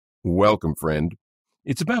Welcome, friend.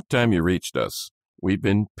 It's about time you reached us. We've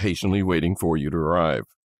been patiently waiting for you to arrive.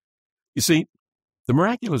 You see, the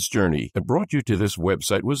miraculous journey that brought you to this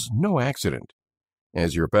website was no accident.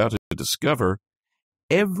 As you're about to discover,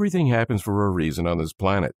 everything happens for a reason on this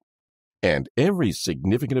planet, and every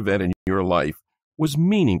significant event in your life was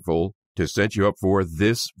meaningful to set you up for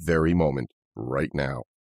this very moment, right now.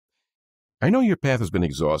 I know your path has been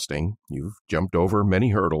exhausting. You've jumped over many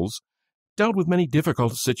hurdles, dealt with many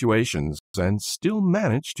difficult situations, and still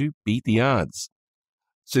managed to beat the odds.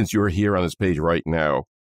 Since you're here on this page right now,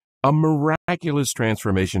 a miraculous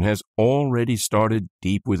transformation has already started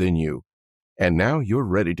deep within you, and now you're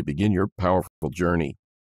ready to begin your powerful journey.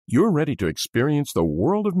 You're ready to experience the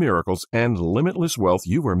world of miracles and limitless wealth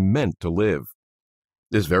you were meant to live.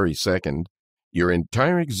 This very second, your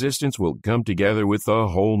entire existence will come together with a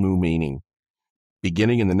whole new meaning.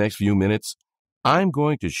 Beginning in the next few minutes, I'm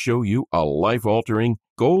going to show you a life-altering,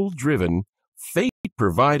 goal-driven,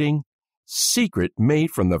 faith-providing secret made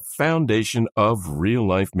from the foundation of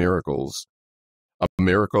real-life miracles. A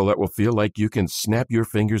miracle that will feel like you can snap your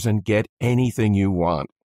fingers and get anything you want.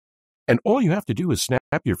 And all you have to do is snap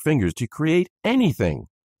your fingers to create anything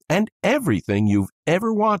and everything you've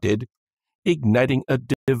ever wanted, igniting a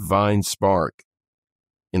divine spark.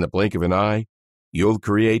 In the blink of an eye, you'll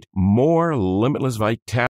create more limitless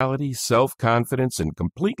vitality, self-confidence, and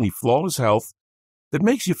completely flawless health that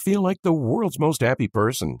makes you feel like the world's most happy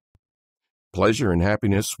person. Pleasure and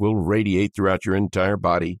happiness will radiate throughout your entire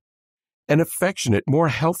body. An affectionate, more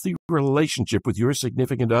healthy relationship with your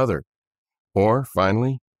significant other. Or,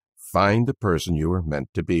 finally, find the person you were meant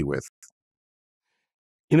to be with.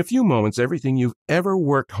 In a few moments, everything you've ever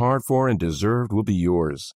worked hard for and deserved will be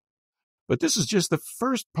yours. But this is just the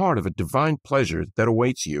first part of a divine pleasure that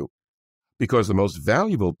awaits you, because the most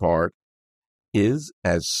valuable part is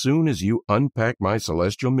as soon as you unpack my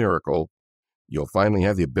celestial miracle, you'll finally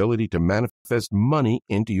have the ability to manifest money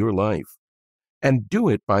into your life, and do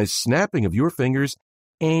it by snapping of your fingers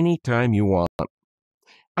anytime you want.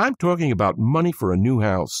 I'm talking about money for a new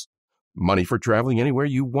house, money for traveling anywhere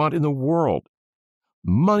you want in the world,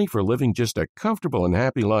 money for living just a comfortable and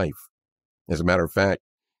happy life. As a matter of fact,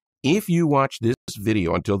 if you watch this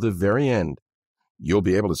video until the very end, you'll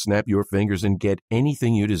be able to snap your fingers and get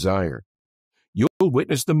anything you desire. You'll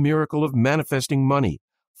witness the miracle of manifesting money,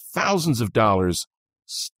 thousands of dollars,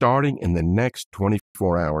 starting in the next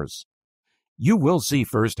 24 hours. You will see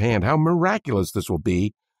firsthand how miraculous this will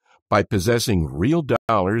be by possessing real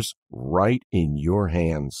dollars right in your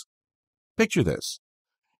hands. Picture this.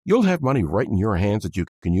 You'll have money right in your hands that you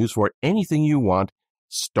can use for anything you want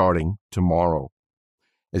starting tomorrow.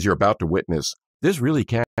 As you're about to witness, this really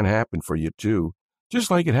can happen for you too, just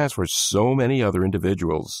like it has for so many other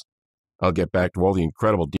individuals. I'll get back to all the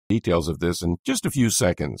incredible details of this in just a few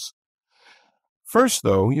seconds. First,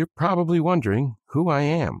 though, you're probably wondering who I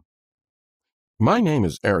am. My name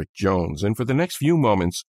is Eric Jones, and for the next few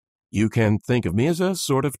moments, you can think of me as a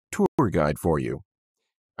sort of tour guide for you.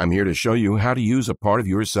 I'm here to show you how to use a part of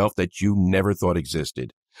yourself that you never thought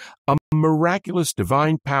existed, a miraculous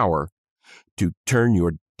divine power to turn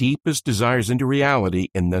your deepest desires into reality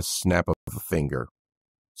in the snap of a finger.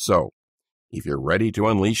 So, if you're ready to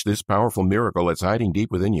unleash this powerful miracle that's hiding deep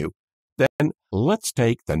within you, then let's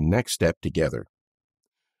take the next step together.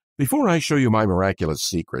 Before I show you my miraculous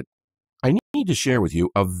secret, I need to share with you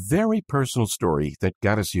a very personal story that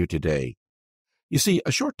got us here today. You see,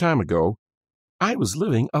 a short time ago, I was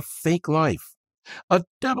living a fake life, a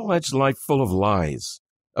double-edged life full of lies,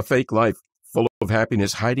 a fake life full of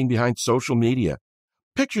happiness hiding behind social media,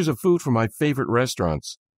 pictures of food from my favorite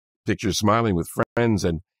restaurants, pictures smiling with friends,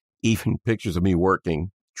 and even pictures of me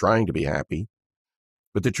working, trying to be happy.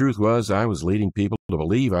 But the truth was, I was leading people to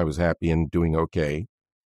believe I was happy and doing okay.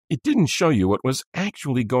 It didn't show you what was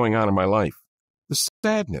actually going on in my life, the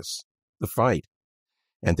sadness, the fight,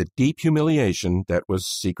 and the deep humiliation that was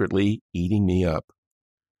secretly eating me up.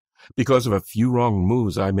 Because of a few wrong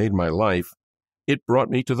moves I made in my life, it brought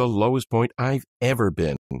me to the lowest point I've ever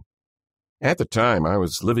been. At the time, I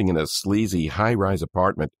was living in a sleazy, high-rise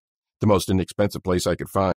apartment, the most inexpensive place I could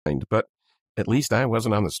find, but at least I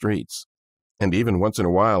wasn't on the streets. And even once in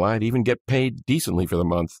a while, I'd even get paid decently for the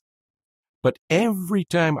month. But every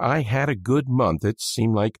time I had a good month, it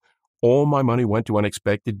seemed like all my money went to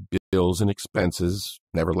unexpected bills and expenses,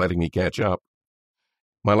 never letting me catch up.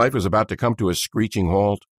 My life was about to come to a screeching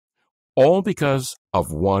halt, all because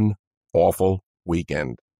of one awful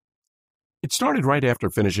weekend. It started right after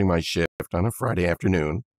finishing my shift on a Friday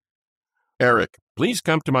afternoon. "Eric, please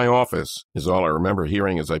come to my office," is all I remember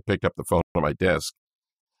hearing as I picked up the phone on my desk.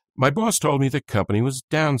 My boss told me the company was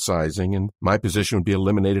downsizing and my position would be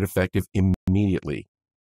eliminated effective immediately.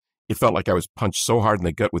 It felt like I was punched so hard in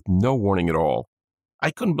the gut with no warning at all.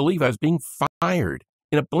 I couldn't believe I was being fired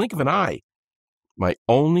in a blink of an eye. My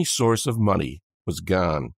only source of money was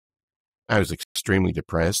gone. I was extremely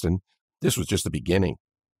depressed, and this was just the beginning.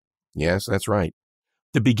 Yes, that's right.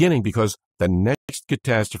 The beginning, because the next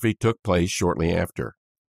catastrophe took place shortly after.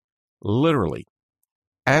 Literally,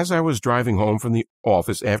 as I was driving home from the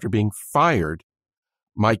office after being fired,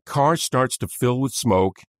 my car starts to fill with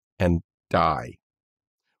smoke and die.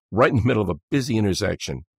 Right in the middle of a busy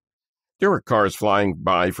intersection. There were cars flying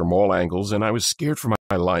by from all angles, and I was scared for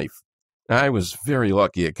my life. I was very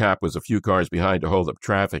lucky a cop was a few cars behind to hold up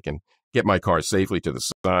traffic and get my car safely to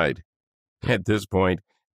the side. At this point,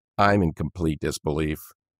 I'm in complete disbelief.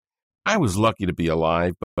 I was lucky to be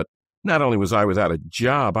alive, but not only was I without a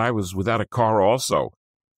job, I was without a car also.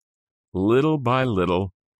 Little by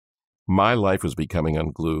little, my life was becoming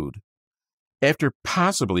unglued. After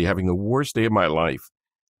possibly having the worst day of my life,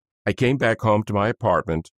 I came back home to my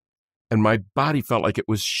apartment, and my body felt like it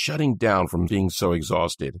was shutting down from being so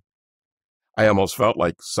exhausted. I almost felt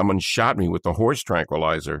like someone shot me with the horse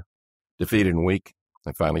tranquilizer. Defeated and weak,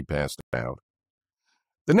 I finally passed out.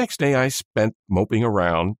 The next day I spent moping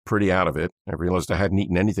around, pretty out of it. I realized I hadn't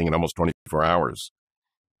eaten anything in almost 24 hours.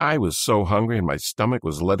 I was so hungry and my stomach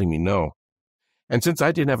was letting me know. And since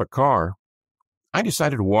I didn't have a car, I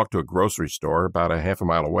decided to walk to a grocery store about a half a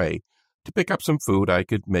mile away to pick up some food I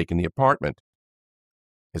could make in the apartment.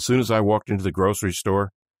 As soon as I walked into the grocery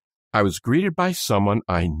store, I was greeted by someone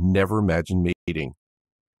I never imagined meeting.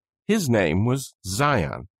 His name was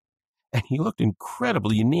Zion, and he looked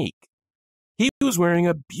incredibly unique. He was wearing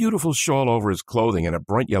a beautiful shawl over his clothing and a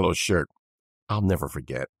bright yellow shirt. I'll never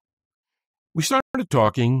forget. We started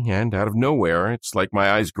talking, and out of nowhere, it's like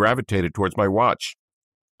my eyes gravitated towards my watch.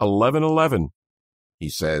 11:11, he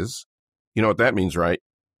says. You know what that means, right?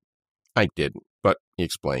 I didn't, but he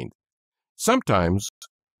explained. Sometimes,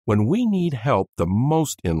 when we need help the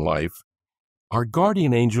most in life, our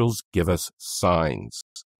guardian angels give us signs.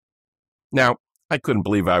 Now, I couldn't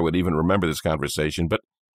believe I would even remember this conversation, but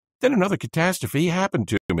then another catastrophe happened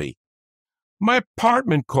to me. My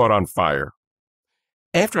apartment caught on fire.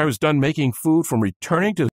 After I was done making food from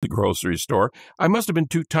returning to the grocery store, I must have been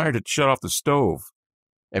too tired to shut off the stove.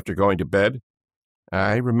 After going to bed,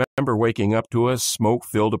 I remember waking up to a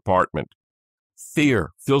smoke-filled apartment.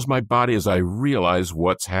 Fear fills my body as I realize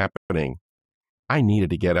what's happening. I needed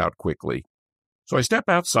to get out quickly. So I step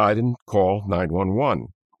outside and call 911.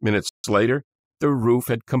 Minutes later, the roof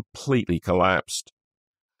had completely collapsed.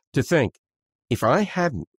 To think, if I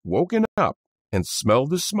hadn't woken up and smelled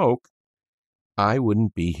the smoke, I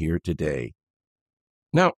wouldn't be here today.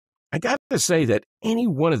 Now, I got to say that any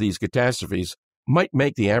one of these catastrophes might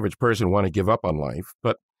make the average person want to give up on life,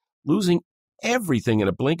 but losing everything in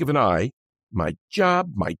a blink of an eye, my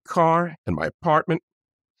job, my car, and my apartment,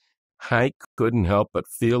 I couldn't help but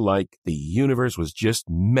feel like the universe was just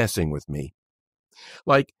messing with me.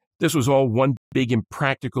 Like this was all one big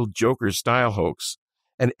impractical Joker-style hoax,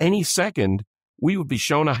 and any second we would be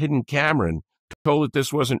shown a hidden camera and told that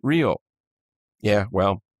this wasn't real. Yeah,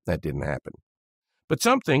 well, that didn't happen. But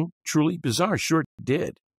something truly bizarre sure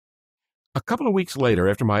did. A couple of weeks later,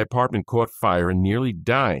 after my apartment caught fire and nearly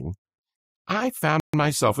dying, I found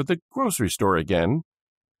myself at the grocery store again.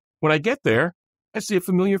 When I get there, I see a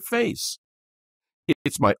familiar face.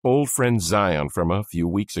 It's my old friend Zion from a few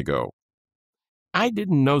weeks ago. I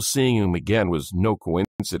didn't know seeing him again was no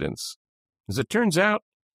coincidence. As it turns out,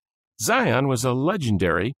 Zion was a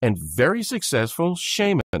legendary and very successful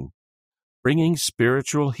shaman, bringing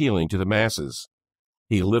spiritual healing to the masses.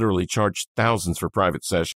 He literally charged thousands for private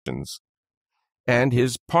sessions. And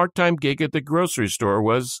his part-time gig at the grocery store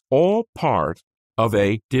was all part of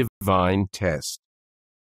a divine test.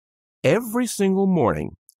 Every single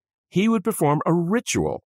morning, he would perform a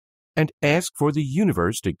ritual and ask for the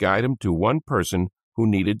universe to guide him to one person who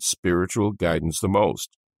needed spiritual guidance the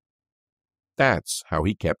most. That's how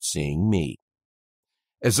he kept seeing me.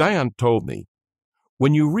 As Zion told me,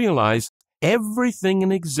 when you realize everything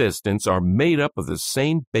in existence are made up of the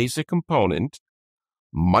same basic component,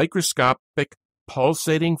 microscopic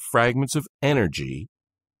pulsating fragments of energy,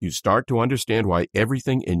 you start to understand why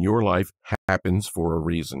everything in your life happens for a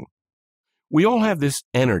reason. We all have this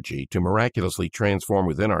energy to miraculously transform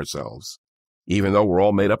within ourselves. Even though we're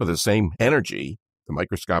all made up of the same energy, the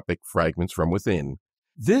microscopic fragments from within,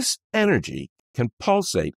 this energy can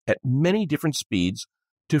pulsate at many different speeds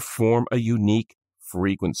to form a unique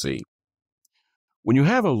frequency. When you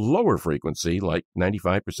have a lower frequency, like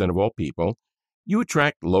 95% of all people, you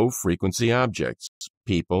attract low-frequency objects.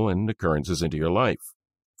 people and occurrences into your life.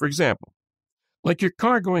 For example, like your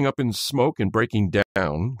car going up in smoke and breaking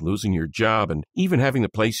down, losing your job, and even having the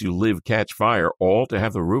place you live catch fire, all to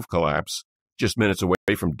have the roof collapse just minutes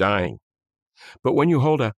away from dying. But when you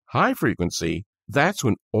hold a high frequency, that's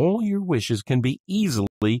when all your wishes can be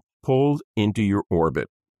easily pulled into your orbit.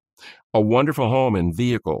 A wonderful home and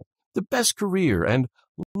vehicle, the best career, and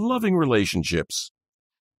loving relationships.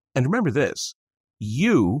 And remember this,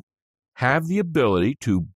 you have the ability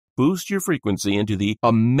to boost your frequency into the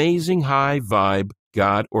amazing high vibe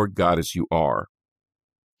God or goddess you are.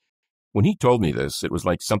 When he told me this, it was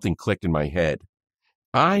like something clicked in my head.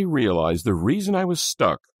 I realized the reason I was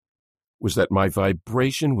stuck was that my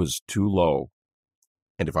vibration was too low.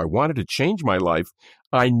 And if I wanted to change my life,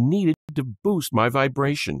 I needed to boost my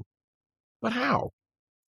vibration. But how?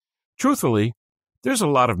 Truthfully, there's a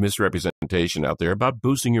lot of misrepresentation out there about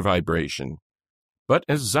boosting your vibration. But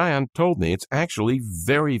as Zion told me, it's actually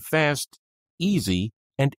very fast, easy,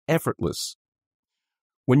 and effortless.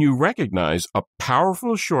 When you recognize a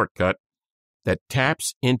powerful shortcut that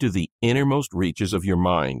taps into the innermost reaches of your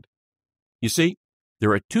mind. You see,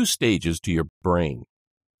 there are two stages to your brain.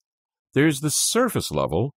 There's the surface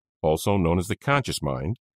level, also known as the conscious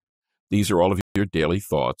mind. These are all of your daily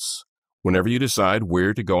thoughts. Whenever you decide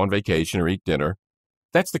where to go on vacation or eat dinner,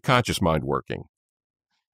 that's the conscious mind working.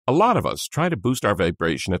 A lot of us try to boost our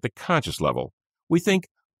vibration at the conscious level. We think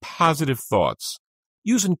positive thoughts,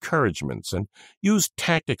 use encouragements, and use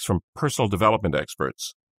tactics from personal development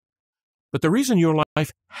experts. But the reason your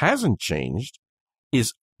life hasn't changed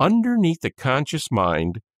is underneath the conscious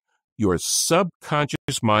mind, your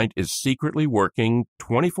subconscious mind is secretly working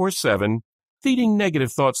 24/7, feeding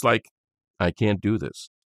negative thoughts like, I can't do this.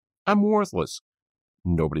 I'm worthless.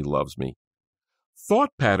 Nobody loves me. Thought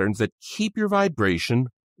patterns that keep your vibration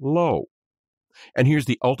low. And here's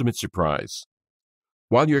the ultimate surprise.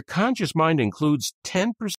 While your conscious mind includes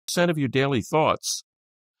 10% of your daily thoughts,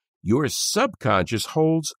 your subconscious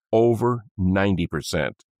holds over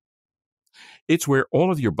 90%. It's where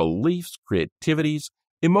all of your beliefs, creativities,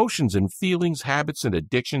 emotions and feelings, habits and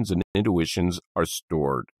addictions and intuitions are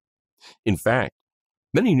stored. In fact,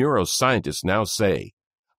 many neuroscientists now say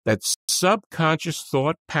that subconscious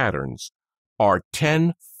thought patterns are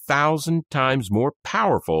 10,000 times more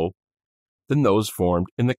powerful than those formed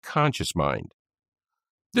in the conscious mind.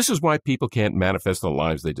 This is why people can't manifest the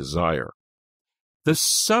lives they desire. The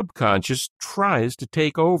subconscious tries to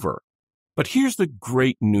take over. But here's the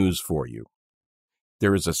great news for you.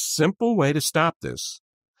 There is a simple way to stop this,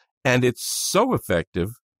 and it's so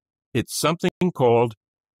effective, it's something called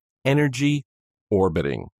energy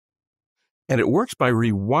orbiting. And it works by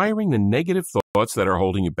rewiring the negative thoughts that are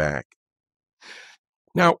holding you back.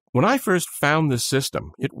 Now, when I first found this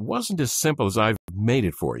system, it wasn't as simple as I've made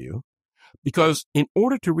it for you, because in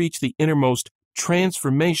order to reach the innermost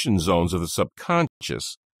transformation zones of the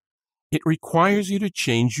subconscious, it requires you to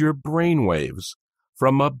change your brain waves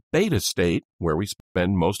from a beta state, where we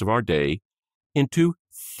spend most of our day, into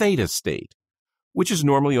theta state, which is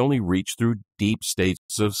normally only reached through deep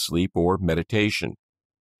states of sleep or meditation.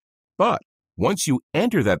 But once you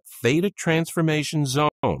enter that theta transformation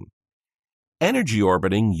zone, energy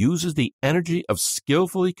orbiting uses the energy of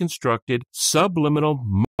skillfully constructed subliminal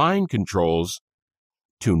mind controls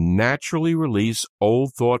to naturally release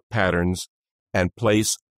old thought patterns and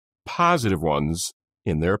place positive ones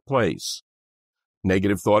in their place.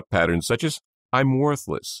 Negative thought patterns such as, I'm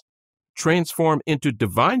worthless, transform into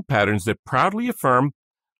divine patterns that proudly affirm,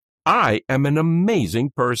 I am an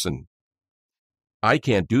amazing person. I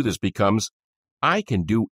can't do this becomes, I can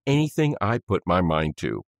do anything I put my mind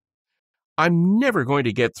to. I'm never going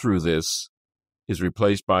to get through this is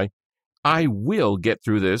replaced by, I will get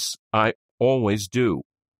through this, I always do.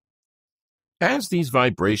 As these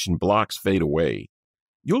vibration blocks fade away,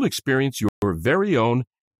 you'll experience your very own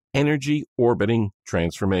energy orbiting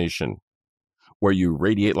transformation, where you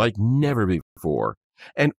radiate like never before,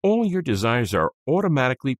 and all your desires are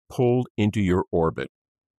automatically pulled into your orbit.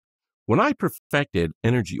 When I perfected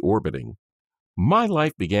energy orbiting, my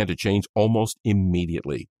life began to change almost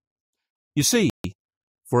immediately. You see,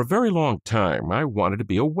 for a very long time, I wanted to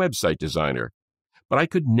be a website designer, but I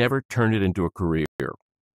could never turn it into a career.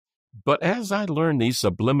 But as I learned these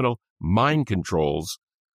subliminal mind controls,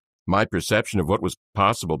 my perception of what was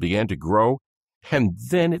possible began to grow, and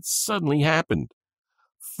then it suddenly happened.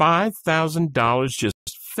 $5,000 just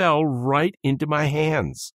fell right into my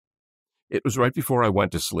hands. It was right before I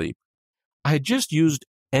went to sleep. I had just used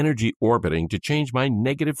energy orbiting to change my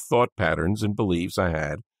negative thought patterns and beliefs I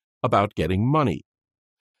had about getting money.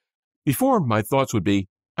 Before, my thoughts would be,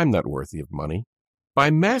 I'm not worthy of money. By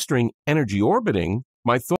mastering energy orbiting,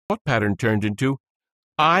 my thought pattern turned into,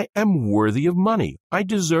 I am worthy of money. I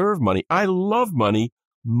deserve money. I love money.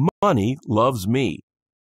 Money loves me.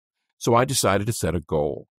 So I decided to set a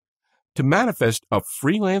goal to manifest a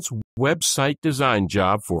freelance website design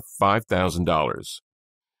job for $5,000.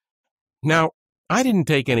 Now, I didn't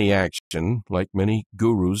take any action like many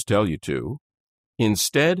gurus tell you to.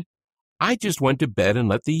 Instead, I just went to bed and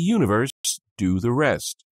let the universe do the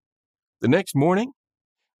rest. The next morning,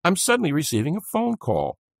 I'm suddenly receiving a phone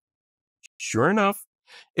call. Sure enough,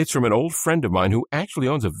 it's from an old friend of mine who actually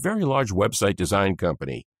owns a very large website design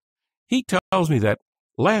company. He tells me that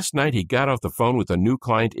last night he got off the phone with a new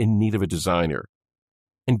client in need of a designer.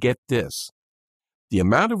 And get this, the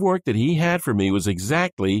amount of work that he had for me was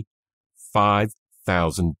exactly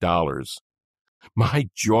 $5,000. My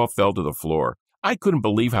jaw fell to the floor. I couldn't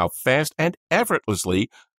believe how fast and effortlessly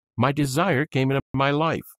my desire came into my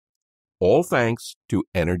life. All thanks to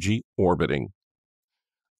energy orbiting.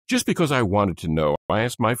 Just because I wanted to know, I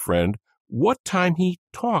asked my friend what time he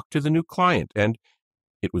talked to the new client, and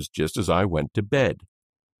it was just as I went to bed.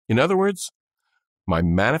 In other words, my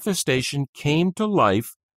manifestation came to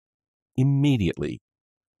life immediately.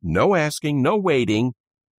 No asking, no waiting,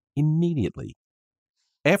 immediately.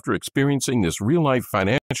 After experiencing this real-life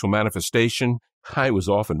financial manifestation, I was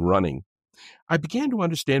off and running. I began to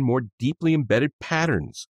understand more deeply embedded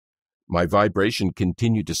patterns. My vibration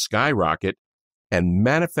continued to skyrocket, and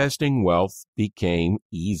manifesting wealth became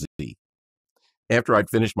easy. After I'd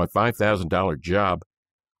finished my $5,000 job,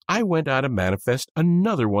 I went out to manifest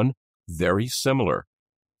another one very similar.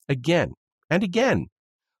 Again and again.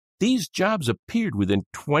 These jobs appeared within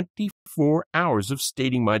 24 hours of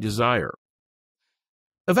stating my desire.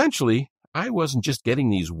 Eventually, I wasn't just getting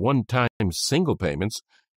these one-time single payments.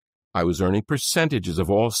 I was earning percentages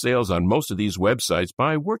of all sales on most of these websites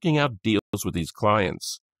by working out deals with these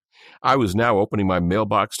clients. I was now opening my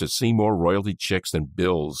mailbox to see more royalty checks than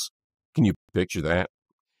bills. Can you picture that?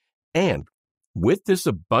 And with this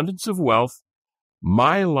abundance of wealth,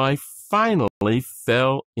 my life finally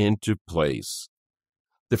fell into place.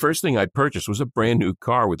 The first thing I purchased was a brand new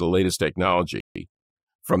car with the latest technology.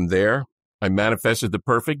 From there, I manifested the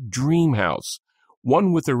perfect dream house,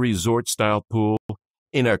 one with a resort-style pool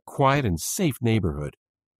in a quiet and safe neighborhood.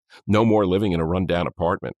 No more living in a rundown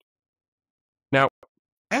apartment. Now,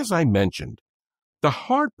 as I mentioned, the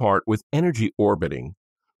hard part with energy orbiting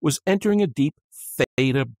was entering a deep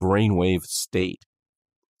theta brainwave state.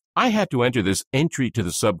 I had to enter this entry to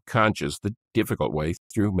the subconscious the difficult way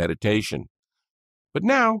through meditation. But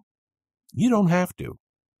now, you don't have to.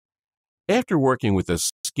 After working with a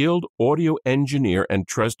skilled audio engineer and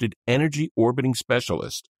trusted energy orbiting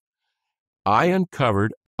specialist, I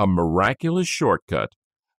uncovered a miraculous shortcut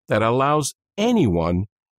that allows anyone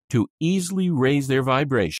to easily raise their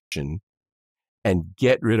vibration and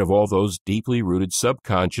get rid of all those deeply rooted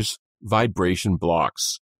subconscious vibration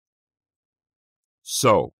blocks.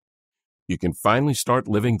 So, you can finally start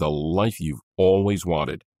living the life you've always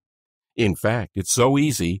wanted. In fact, it's so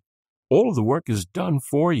easy, all of the work is done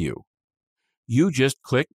for you. You just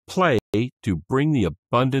click play to bring the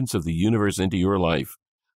abundance of the universe into your life,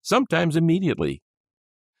 sometimes immediately.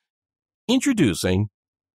 Introducing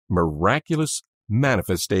Miraculous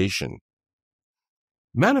Manifestation.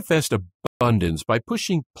 Manifest abundance by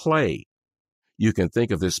pushing play. You can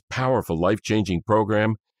think of this powerful life-changing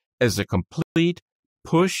program as a complete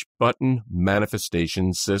push-button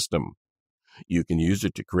manifestation system. You can use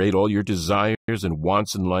it to create all your desires and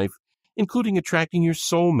wants in life, including attracting your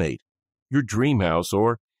soulmate, your dream house,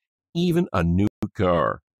 or even a new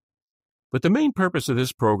car. But the main purpose of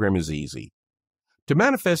this program is easy: to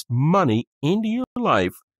manifest money into your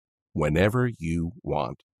life whenever you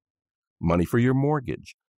want. Money for your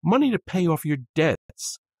mortgage, money to pay off your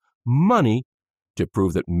debts, money to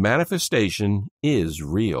prove that manifestation is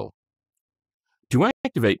real. To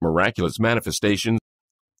activate miraculous manifestations,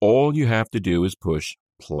 all you have to do is push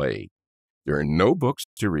play. There are no books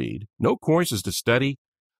to read, no courses to study,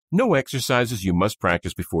 no exercises you must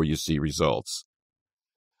practice before you see results.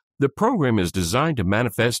 The program is designed to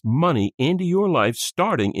manifest money into your life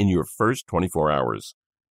starting in your first 24 hours.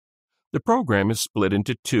 The program is split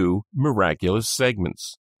into two miraculous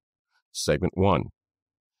segments. Segment 1.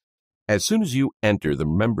 As soon as you enter the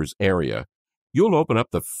members area, you'll open up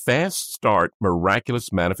the Fast Start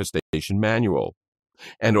Miraculous Manifestation Manual,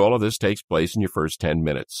 and all of this takes place in your first 10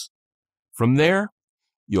 minutes. From there,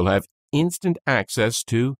 you'll have instant access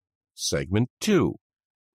to Segment 2,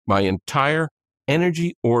 my entire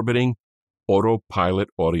energy orbiting autopilot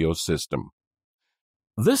audio system.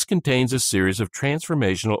 This contains a series of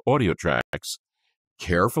transformational audio tracks,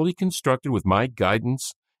 carefully constructed with my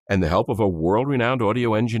guidance and the help of a world-renowned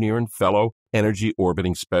audio engineer and fellow energy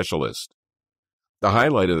orbiting specialist. The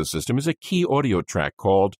highlight of the system is a key audio track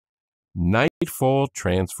called Nightfall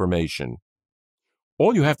Transformation.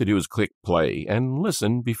 All you have to do is click play and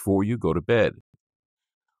listen before you go to bed.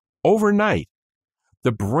 Overnight,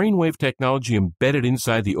 the brainwave technology embedded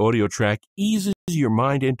inside the audio track eases your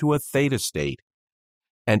mind into a theta state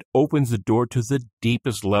and opens the door to the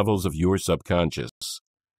deepest levels of your subconscious.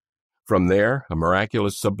 From there,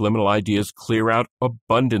 miraculous subliminal ideas clear out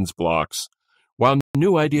abundance blocks, while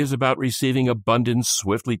new ideas about receiving abundance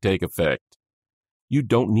swiftly take effect. You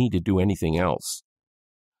don't need to do anything else.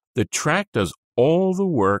 The track does all the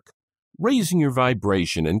work, raising your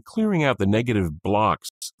vibration and clearing out the negative blocks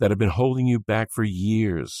that have been holding you back for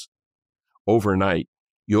years. Overnight,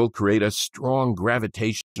 you'll create a strong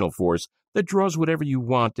gravitational force that draws whatever you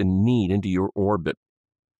want and need into your orbit.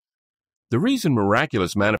 The reason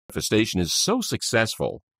miraculous manifestation is so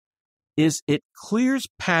successful is it clears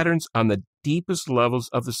patterns on the deepest levels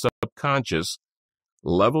of the subconscious,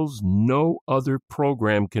 levels no other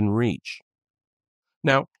program can reach.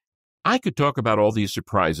 Now, I could talk about all these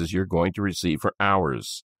surprises you're going to receive for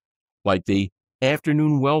hours, like the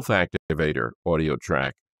Afternoon Wealth Activator audio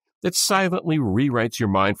track that silently rewrites your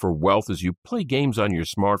mind for wealth as you play games on your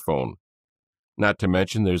smartphone. Not to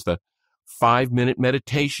mention there's the 5-minute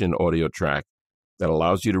meditation audio track that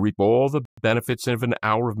allows you to reap all the benefits of an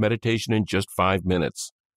hour of meditation in just 5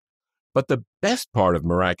 minutes. But the best part of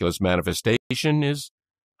miraculous manifestation is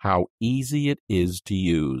how easy it is to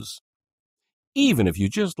use. Even if you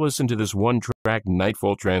just listen to this one-track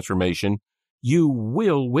Nightfall Transformation, you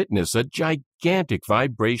will witness a gigantic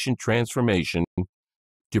vibration transformation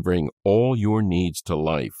to bring all your needs to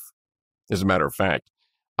life. As a matter of fact,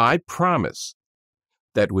 I promise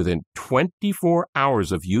that within 24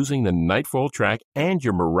 hours of using the Nightfall track and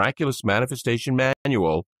your miraculous manifestation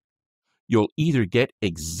manual, you'll either get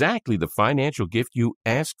exactly the financial gift you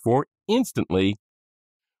asked for instantly,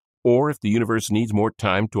 or if the universe needs more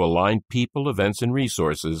time to align people, events, and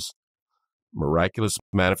resources, miraculous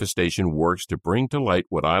manifestation works to bring to light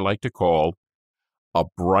what I like to call a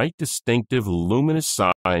bright, distinctive, luminous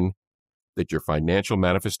sign that your financial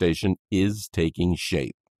manifestation is taking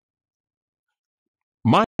shape.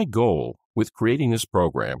 My goal with creating this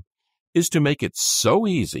program is to make it so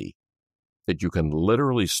easy that you can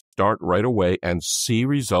literally start right away and see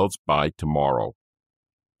results by tomorrow.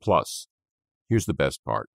 Plus, here's the best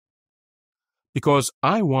part. Because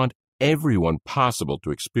I want everyone possible to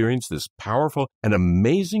experience this powerful and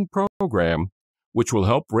amazing program, which will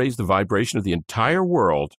help raise the vibration of the entire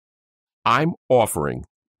world, I'm offering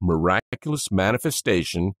miraculous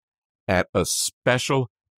manifestation at a special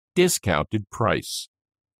discounted price.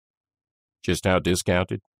 Just how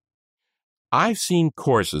discounted? I've seen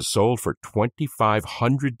courses sold for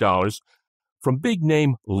 $2,500 from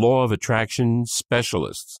big-name law of attraction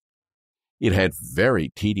specialists. It had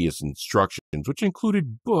very tedious instructions, which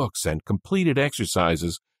included books and completed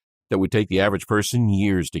exercises that would take the average person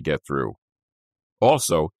years to get through.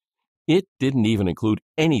 Also, it didn't even include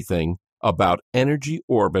anything about energy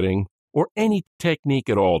orbiting or any technique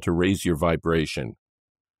at all to raise your vibration.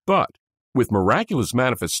 But with miraculous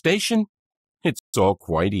manifestation, it's all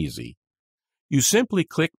quite easy. You simply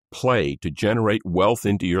click play to generate wealth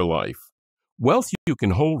into your life. Wealth you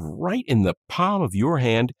can hold right in the palm of your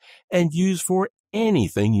hand and use for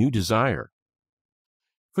anything you desire.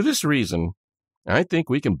 For this reason, I think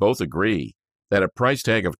we can both agree that a price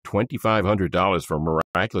tag of $2,500 for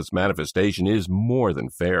miraculous manifestation is more than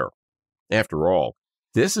fair. After all,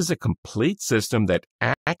 this is a complete system that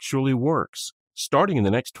actually works, starting in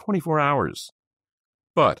the next 24 hours.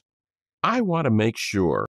 But I want to make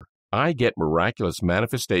sure I get miraculous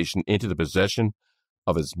manifestation into the possession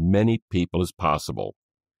of as many people as possible.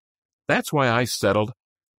 That's why I settled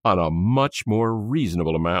on a much more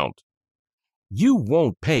reasonable amount. You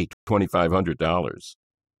won't pay $2,500,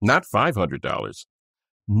 not $500,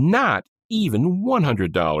 not even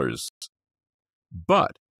 $100.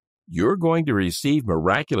 But you're going to receive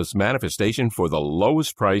miraculous manifestation for the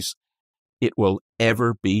lowest price it will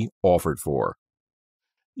ever be offered for.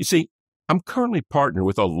 You see, I'm currently partnered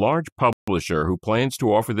with a large publisher who plans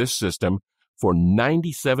to offer this system for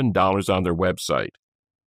 $97 on their website.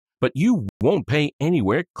 But you won't pay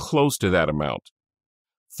anywhere close to that amount.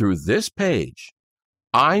 Through this page,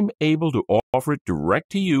 I'm able to offer it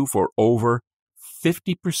direct to you for over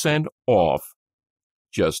 50% off,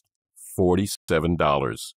 just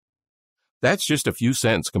 $47. That's just a few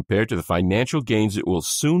cents compared to the financial gains it will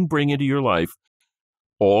soon bring into your life,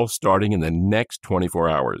 all starting in the next 24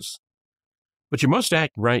 hours. But you must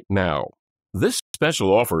act right now. This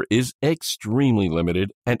special offer is extremely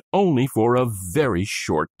limited and only for a very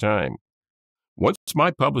short time. Once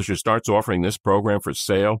my publisher starts offering this program for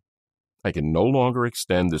sale, I can no longer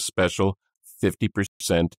extend the special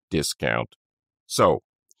 50% discount. So,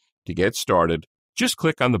 to get started, just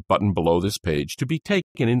click on the button below this page to be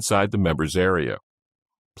taken inside the members area.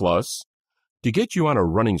 Plus, to get you on a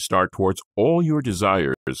running start towards all your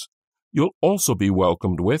desires, you'll also be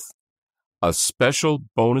welcomed with a special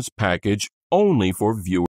bonus package only for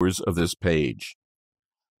viewers of this page.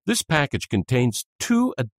 This package contains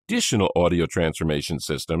 2 additional audio transformation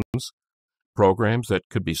systems, programs that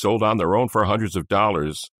could be sold on their own for hundreds of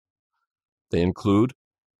dollars. They include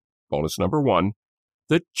bonus number 1,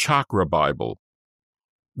 the Chakra Bible.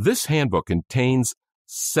 This handbook contains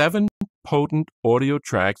 7 potent audio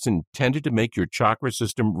tracks intended to make your chakra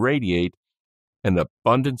system radiate an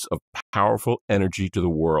abundance of powerful energy to the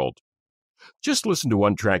world. Just listen to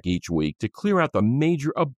 1 track each week to clear out the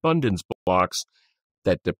major abundance blocks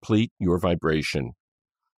that deplete your vibration.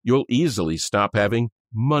 You'll easily stop having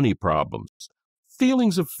money problems,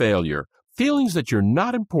 feelings of failure, feelings that you're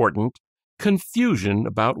not important, confusion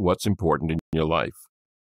about what's important in your life.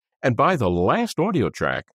 And by the last audio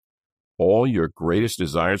track, all your greatest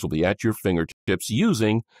desires will be at your fingertips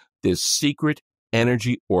using this secret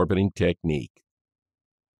energy orbiting technique.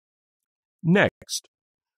 Next,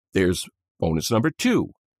 there's bonus number 2,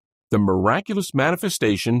 the Miraculous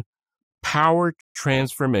Manifestation Power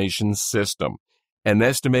Transformation System, an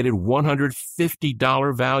estimated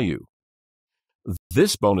 $150 value.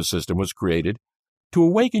 This bonus system was created to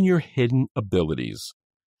awaken your hidden abilities.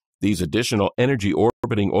 These additional energy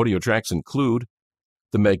orbiting audio tracks include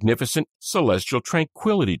the magnificent Celestial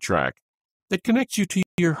Tranquility track that connects you to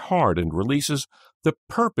your heart and releases the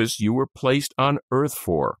purpose you were placed on Earth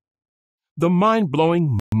for, the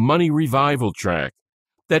mind-blowing Money Revival track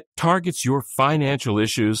that targets your financial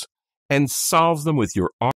issues and solves them with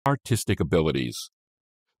your artistic abilities,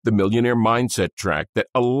 the Millionaire Mindset track that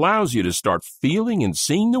allows you to start feeling and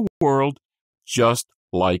seeing the world just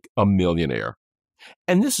like a millionaire.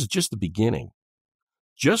 And this is just the beginning.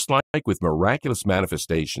 Just like with Miraculous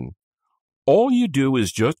Manifestation, all you do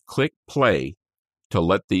is just click play to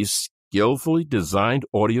let these skillfully designed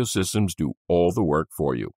audio systems do all the work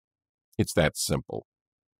for you. It's that simple.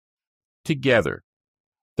 Together,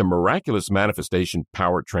 the Miraculous Manifestation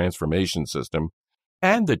Power Transformation System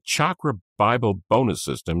and the Chakra Bible bonus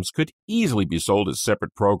systems could easily be sold as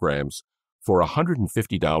separate programs for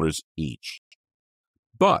 $150 each.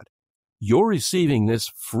 But you're receiving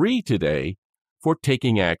this free today for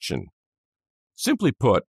taking action. Simply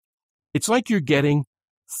put, it's like you're getting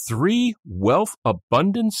 3 wealth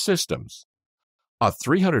abundance systems, a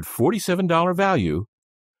 $347 value,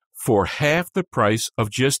 for half the price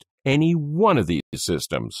of just any one of these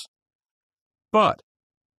systems. But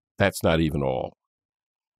that's not even all.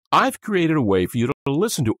 I've created a way for you to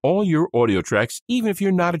listen to all your audio tracks even if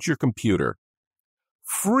you're not at your computer.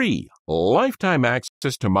 Free lifetime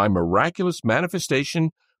access to my Miraculous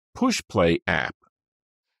Manifestation Push Play app.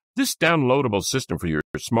 This downloadable system for your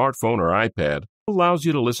smartphone or iPad allows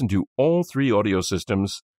you to listen to all 3 audio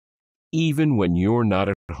systems even when you're not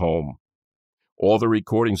at home. All the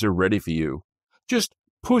recordings are ready for you. Just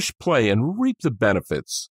push play and reap the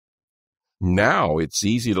benefits. Now it's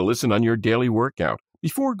easy to listen on your daily workout,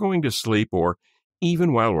 before going to sleep, or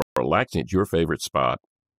even while relaxing at your favorite spot.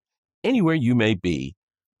 Anywhere you may be,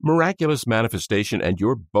 Miraculous Manifestation and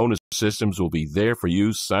your bonus systems will be there for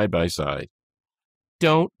you side by side.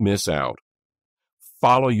 Don't miss out.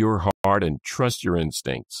 Follow your heart and trust your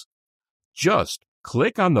instincts. Just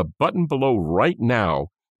click on the button below right now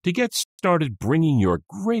to get started bringing your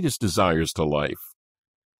greatest desires to life.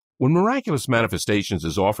 When Miraculous Manifestations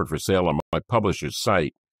is offered for sale on my publisher's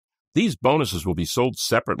site, these bonuses will be sold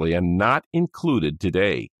separately and not included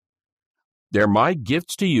today. They're my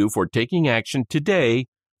gifts to you for taking action today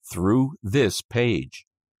through this page.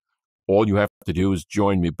 All you have to do is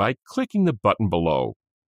join me by clicking the button below.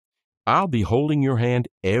 I'll be holding your hand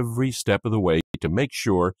every step of the way to make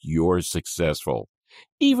sure you're successful.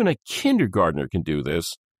 Even a kindergartner can do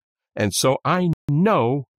this, and so I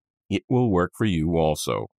know it will work for you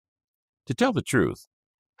also. To tell the truth,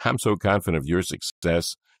 I'm so confident of your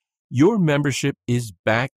success. Your membership is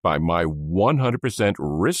backed by my 100%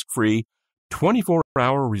 risk-free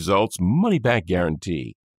 24-hour results money-back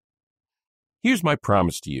guarantee. Here's my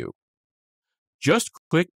promise to you. Just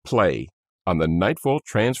click play on the Nightfall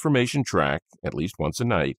Transformation track at least once a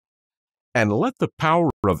night, and let the power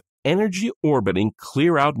of energy orbiting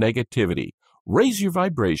clear out negativity, raise your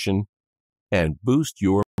vibration, and boost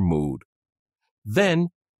your mood. Then,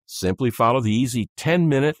 simply follow the easy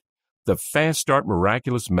 10-minute the Fast Start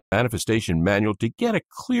Miraculous Manifestation Manual to get a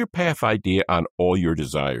clear path idea on all your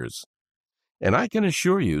desires. And I can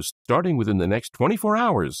assure you, starting within the next 24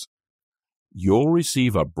 hours, you'll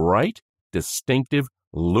receive a bright, distinctive,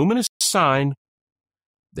 luminous sign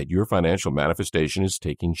that your financial manifestation is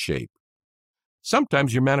taking shape.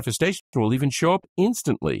 Sometimes your manifestation will even show up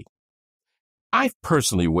instantly. I've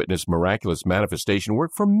personally witnessed miraculous manifestation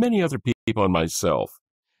work for many other people and myself,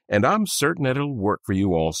 and I'm certain that it'll work for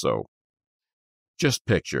you also. Just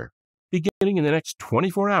picture, beginning in the next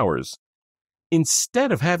 24 hours,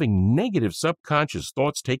 instead of having negative subconscious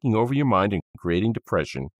thoughts taking over your mind and creating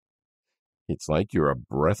depression, it's like you're a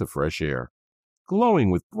breath of fresh air,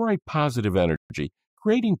 glowing with bright positive energy,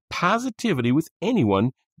 creating positivity with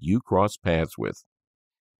anyone you cross paths with.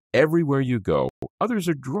 Everywhere you go, others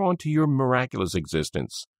are drawn to your miraculous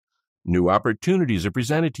existence. New opportunities are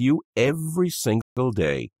presented to you every single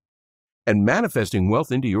day. And manifesting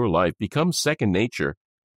wealth into your life becomes second nature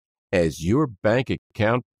as your bank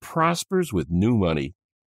account prospers with new money.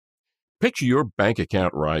 Picture your bank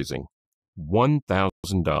account rising $1,000,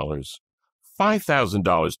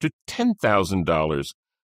 $5,000 to $10,000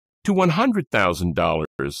 to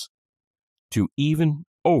 $100,000 to even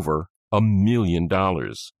over $1 million.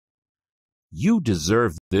 You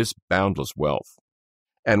deserve this boundless wealth.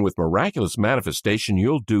 And with miraculous manifestation,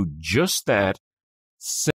 you'll do just that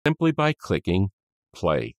simply by clicking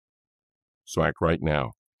play. So act right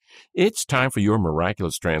now. It's time for your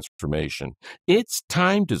miraculous transformation. It's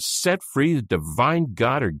time to set free the divine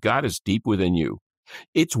God or goddess deep within you.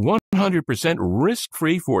 It's 100%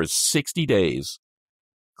 risk-free for 60 days.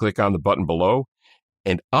 Click on the button below,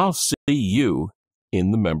 and I'll see you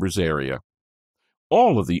in the members area.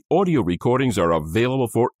 All of the audio recordings are available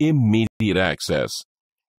for immediate access,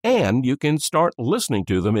 and you can start listening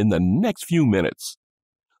to them in the next few minutes.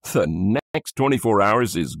 The next 24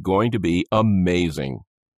 hours is going to be amazing.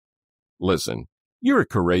 Listen, you're a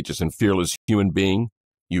courageous and fearless human being.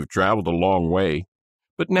 You've traveled a long way,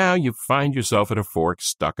 but now you find yourself at a fork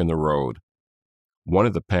stuck in the road. One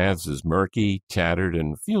of the paths is murky, tattered,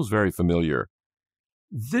 and feels very familiar.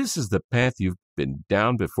 This is the path you've been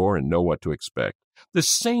down before and know what to expect. The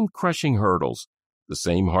same crushing hurdles, the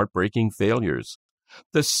same heartbreaking failures,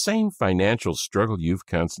 the same financial struggle you've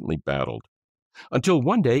constantly battled. Until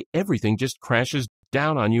one day, everything just crashes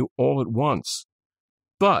down on you all at once.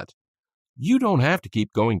 But you don't have to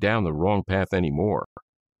keep going down the wrong path anymore.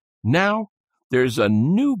 Now, there's a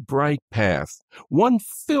new bright path, one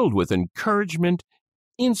filled with encouragement,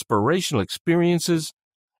 inspirational experiences,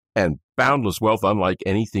 and boundless wealth unlike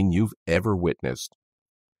anything you've ever witnessed.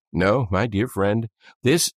 No, my dear friend,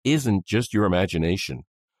 this isn't just your imagination.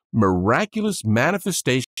 Miraculous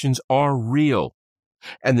manifestations are real,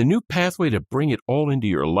 and the new pathway to bring it all into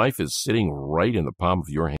your life is sitting right in the palm of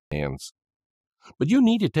your hands. But you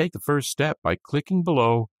need to take the first step by clicking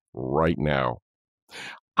below right now.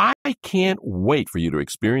 I can't wait for you to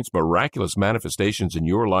experience miraculous manifestations in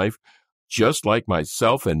your life, just like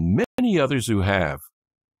myself and many others who have.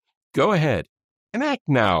 Go ahead and act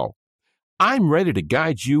now. I'm ready to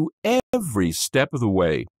guide you every step of the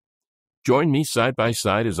way. Join me side by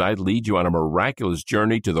side as I lead you on a miraculous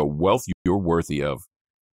journey to the wealth you're worthy of.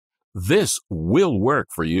 This will work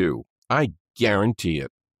for you. I guarantee it.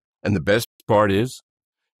 And the best part is,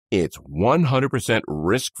 it's 100%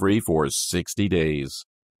 risk-free for 60 days.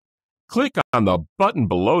 Click on the button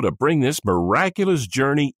below to bring this miraculous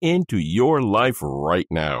journey into your life right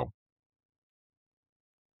now.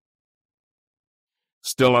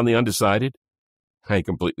 Still on the undecided? I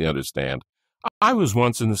completely understand. I was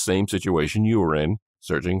once in the same situation you were in,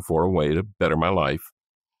 searching for a way to better my life.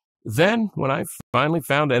 Then, when I finally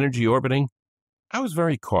found energy orbiting, I was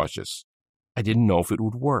very cautious. I didn't know if it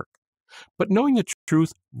would work. But knowing the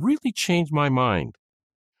truth really changed my mind.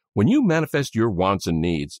 When you manifest your wants and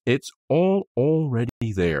needs, it's all already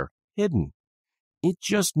there, hidden. It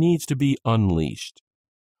just needs to be unleashed.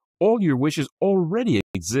 All your wishes already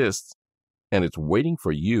exist, and it's waiting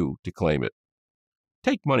for you to claim it.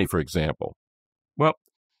 Take money, for example. Well,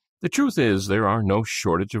 the truth is there are no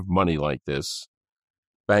shortage of money like this.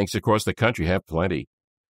 Banks across the country have plenty,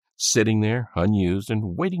 sitting there unused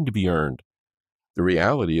and waiting to be earned. The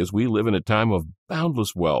reality is we live in a time of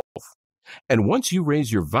boundless wealth. And once you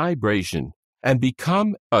raise your vibration and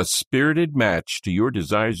become a spirited match to your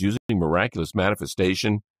desires using miraculous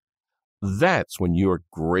manifestation, that's when your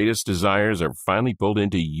greatest desires are finally pulled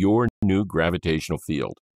into your new gravitational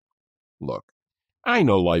field. Look, I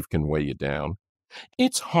know life can weigh you down.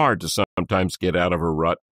 It's hard to sometimes get out of a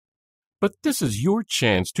rut. But this is your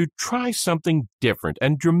chance to try something different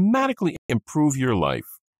and dramatically improve your life.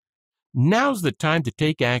 Now's the time to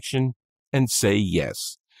take action and say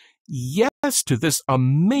yes. Yes to this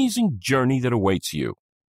amazing journey that awaits you.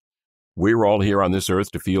 We're all here on this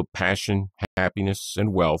earth to feel passion, happiness,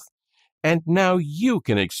 and wealth, and now you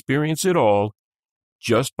can experience it all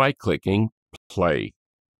just by clicking play.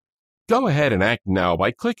 Go ahead and act now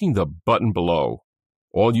by clicking the button below.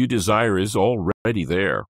 All you desire is already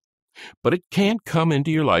there, but it can't come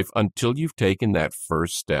into your life until you've taken that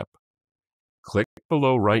first step. Click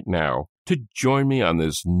below right now to join me on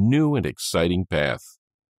this new and exciting path.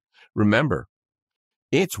 Remember,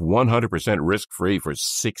 it's 100% risk-free for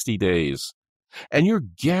 60 days, and you're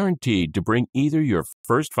guaranteed to bring either your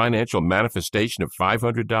first financial manifestation of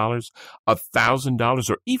 $500, $1,000,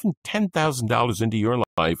 or even $10,000 into your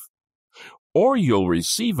life, or you'll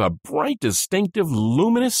receive a bright, distinctive,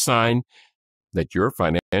 luminous sign that your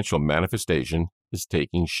financial manifestation is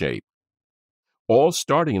taking shape. All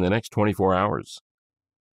starting in the next 24 hours.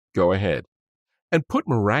 Go ahead and put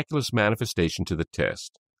Miraculous Manifestation to the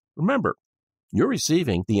test. Remember, you're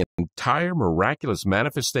receiving the entire Miraculous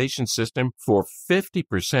Manifestation system for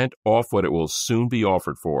 50% off what it will soon be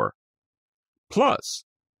offered for. Plus,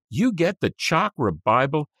 you get the Chakra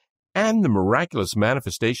Bible and the Miraculous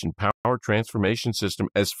Manifestation Power Transformation System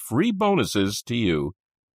as free bonuses to you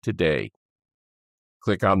today.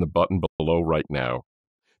 Click on the button below right now.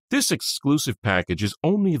 This exclusive package is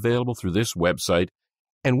only available through this website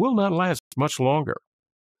and will not last much longer.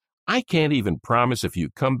 I can't even promise if you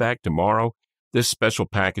come back tomorrow, this special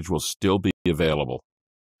package will still be available.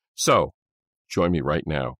 So, join me right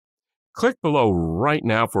now. Click below right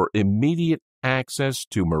now for immediate access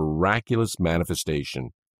to Miraculous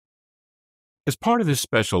Manifestation. As part of this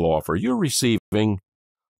special offer, you're receiving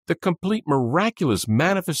the complete Miraculous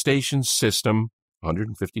Manifestation System,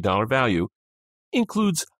 $150 value,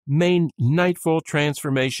 includes main Nightfall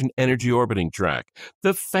Transformation Energy Orbiting Track,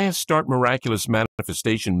 the Fast Start Miraculous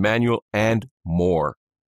Manifestation Manual, and more.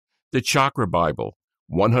 The Chakra Bible,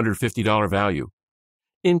 $150 value,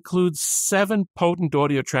 includes 7 potent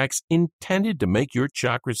audio tracks intended to make your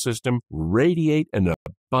chakra system radiate an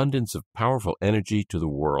abundance of powerful energy to the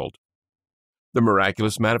world. The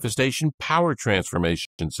Miraculous Manifestation Power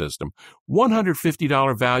Transformation System,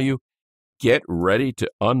 $150 value. Get ready to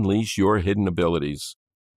unleash your hidden abilities.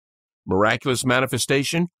 Miraculous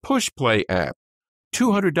Manifestation Push Play app,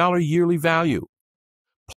 $200 yearly value.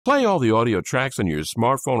 Play all the audio tracks on your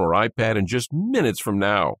smartphone or iPad in just minutes from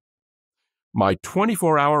now. My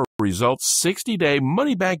 24-hour results 60-day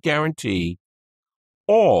money-back guarantee,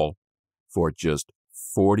 all for just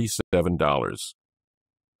 $47.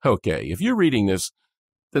 Okay, if you're reading this,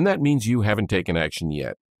 then that means you haven't taken action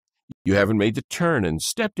yet. You haven't made the turn and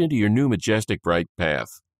stepped into your new majestic bright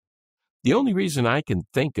path. The only reason I can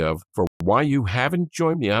think of for why you haven't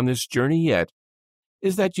joined me on this journey yet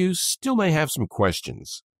is that you still may have some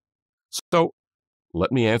questions. So,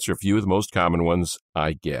 let me answer a few of the most common ones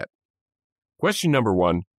I get. Question number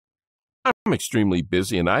 1. I'm extremely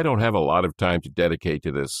busy and I don't have a lot of time to dedicate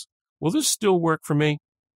to this. Will this still work for me?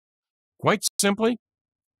 Quite simply,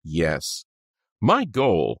 yes. My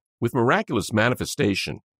goal with Miraculous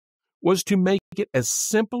Manifestation was to make it as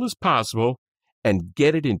simple as possible and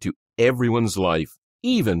get it into everyone's life,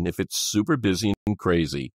 even if it's super busy and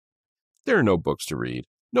crazy. There are no books to read,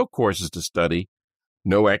 no courses to study,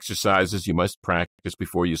 no exercises you must practice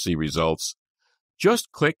before you see results.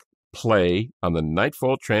 Just click play on the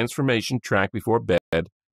Nightfall Transformation track before bed,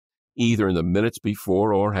 either in the minutes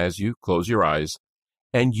before or as you close your eyes,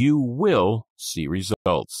 and you will see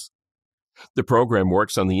results. The program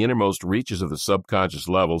works on the innermost reaches of the subconscious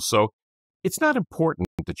level, so it's not important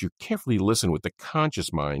that you carefully listen with the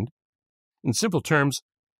conscious mind. In simple terms,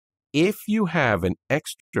 if you have an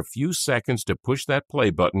extra few seconds to push that play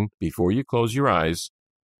button before you close your eyes,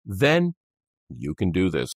 then you can do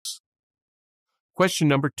this. Question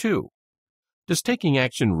number 2. Does taking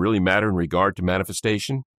action really matter in regard to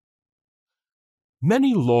manifestation?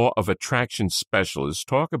 Many law of attraction specialists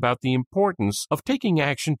talk about the importance of taking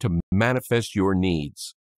action to manifest your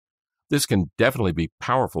needs. This can definitely be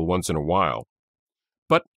powerful once in a while.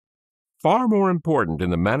 But far more important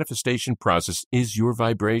in the manifestation process is your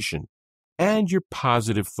vibration and your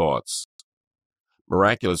positive thoughts.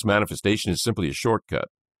 Miraculous Manifestation is simply a shortcut.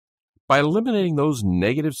 By eliminating those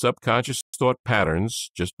negative subconscious thought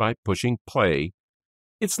patterns just by pushing play,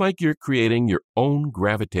 it's like you're creating your own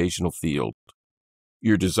gravitational field.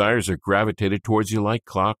 Your desires are gravitated towards you like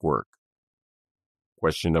clockwork.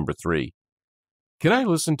 Question number 3. Can I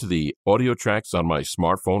listen to the audio tracks on my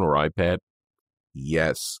smartphone or iPad?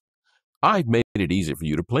 Yes. I've made it easy for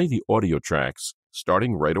you to play the audio tracks,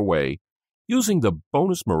 starting right away, using the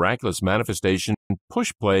bonus Miraculous Manifestation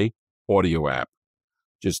Push Play audio app.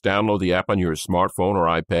 Just download the app on your smartphone or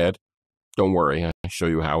iPad. Don't worry, I'll show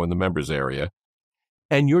you how in the members area.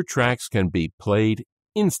 And your tracks can be played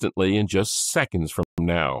instantly in just seconds from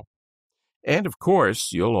now. And of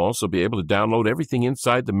course, you'll also be able to download everything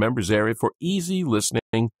inside the members area for easy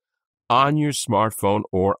listening on your smartphone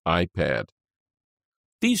or iPad.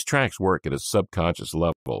 These tracks work at a subconscious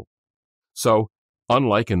level. So,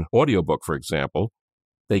 unlike an audiobook, for example,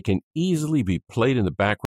 they can easily be played in the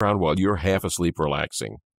background while you're half asleep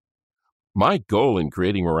relaxing. My goal in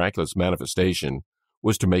creating Miraculous Manifestation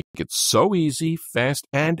was to make it so easy, fast,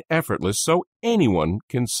 and effortless so anyone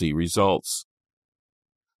can see results.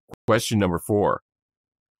 Question number 4.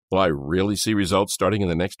 Will I really see results starting in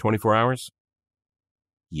the next 24 hours?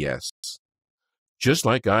 Yes. Just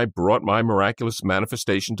like I brought my miraculous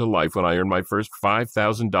manifestation to life when I earned my first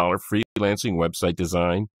 $5,000 freelancing website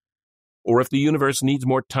design, or if the universe needs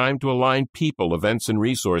more time to align people, events, and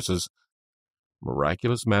resources,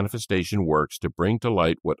 Miraculous Manifestation works to bring to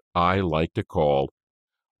light what I like to call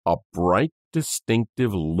a bright,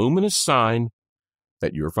 distinctive, luminous sign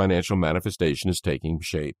that your financial manifestation is taking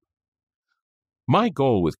shape. My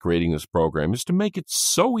goal with creating this program is to make it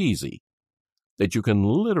so easy that you can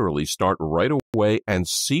literally start right away and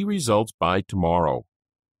see results by tomorrow.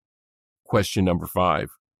 Question number 5.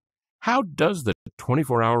 How does the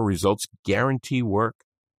 24-hour results guarantee work?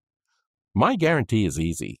 My guarantee is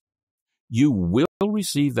easy. You will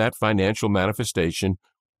receive that financial manifestation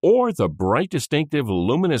or the bright, distinctive,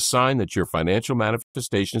 luminous sign that your financial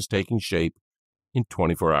manifestation is taking shape in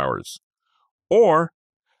 24 hours. Or,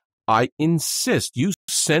 I insist you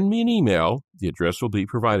send me an email, the address will be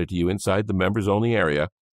provided to you inside the members-only area,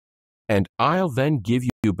 and I'll then give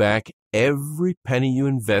you back every penny you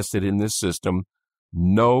invested in this system,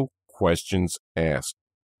 no questions asked.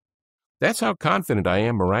 That's how confident I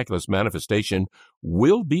am Miraculous Manifestation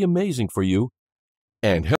will be amazing for you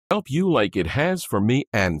and help you like it has for me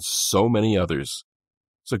and so many others.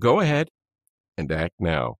 So go ahead and act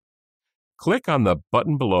now. Click on the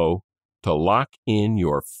button below to lock in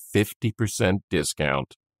your 50%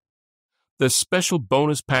 discount, the special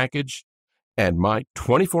bonus package, and my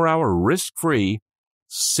 24-hour risk-free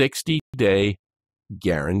 60-day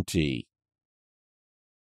guarantee.